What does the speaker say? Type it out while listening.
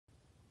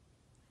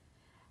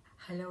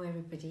Hello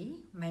everybody,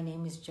 my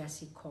name is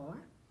Jessi Kaur.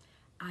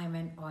 I'm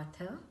an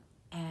author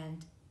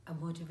and a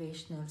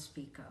motivational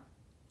speaker.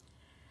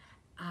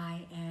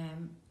 I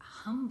am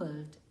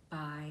humbled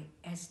by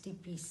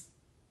SDP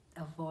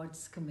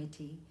Awards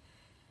Committee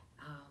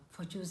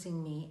for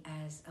choosing me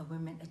as a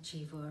Women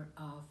Achiever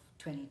of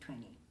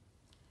 2020.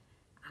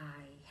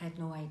 I had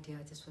no idea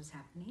this was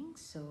happening,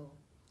 so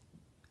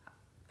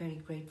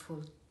very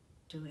grateful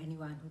to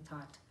anyone who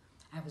thought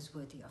I was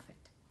worthy of it.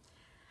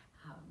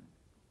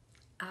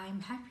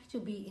 I'm happy to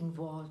be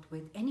involved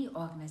with any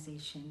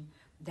organization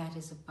that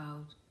is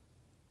about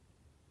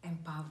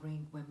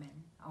empowering women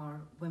or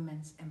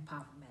women's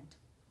empowerment.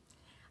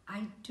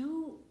 I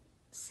do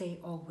say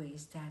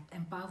always that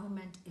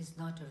empowerment is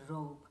not a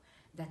robe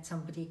that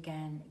somebody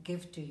can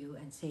give to you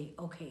and say,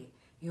 okay,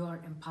 you are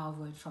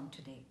empowered from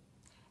today.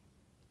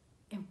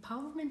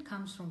 Empowerment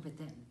comes from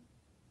within.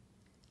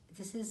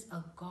 This is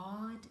a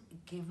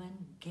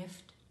God-given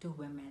gift to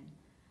women,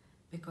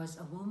 because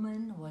a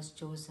woman was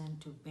chosen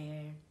to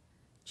bear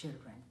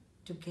children,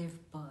 to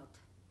give birth.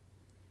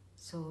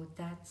 So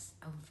that's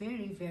a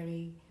very,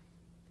 very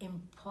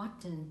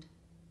important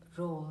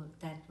role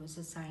that was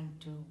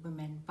assigned to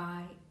women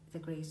by the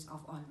grace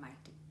of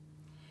Almighty.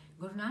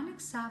 Guru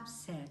Nanak Sahib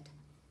said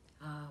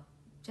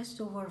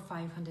just over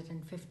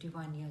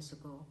 551 years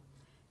ago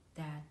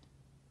that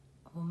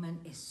a woman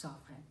is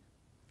sovereign,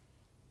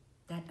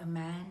 that a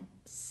man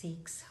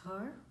seeks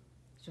her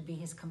to be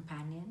his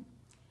companion,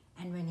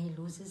 and when he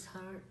loses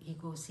her, he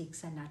goes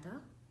seeks another.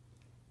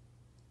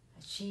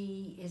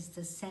 She is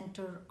the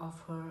center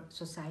of her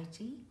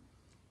society.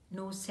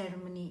 No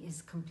ceremony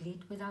is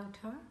complete without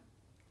her.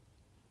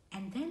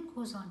 And then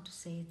goes on to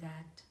say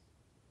that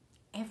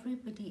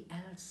everybody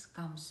else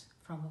comes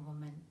from a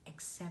woman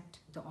except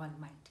the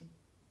Almighty.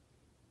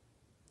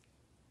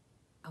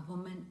 A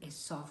woman is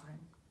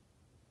sovereign.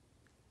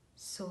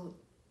 So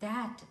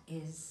that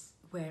is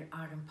where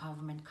our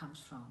empowerment comes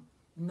from.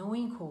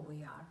 Knowing who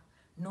we are,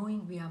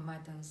 knowing we are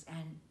mothers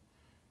and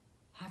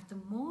have the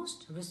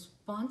most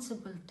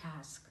responsible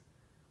task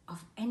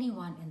of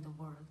anyone in the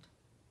world,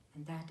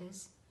 and that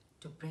is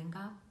to bring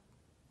up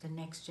the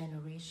next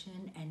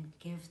generation and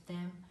give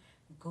them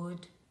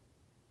good,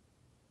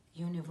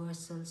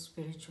 universal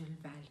spiritual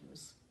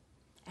values.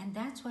 And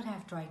that's what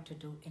I've tried to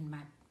do in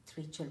my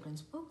 3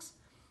 children's books,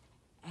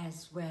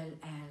 as well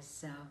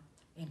as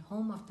in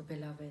Home of the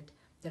Beloved.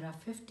 There are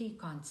 50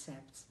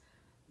 concepts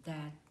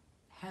that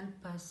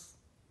help us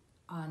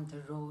on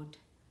the road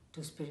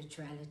to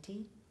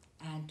spirituality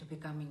and to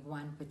becoming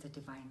one with the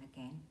divine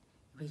again,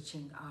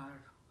 reaching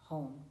our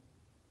home,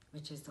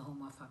 which is the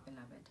home of our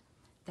beloved.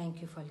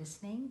 Thank you for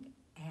listening,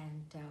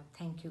 and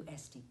thank you,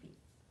 SDP.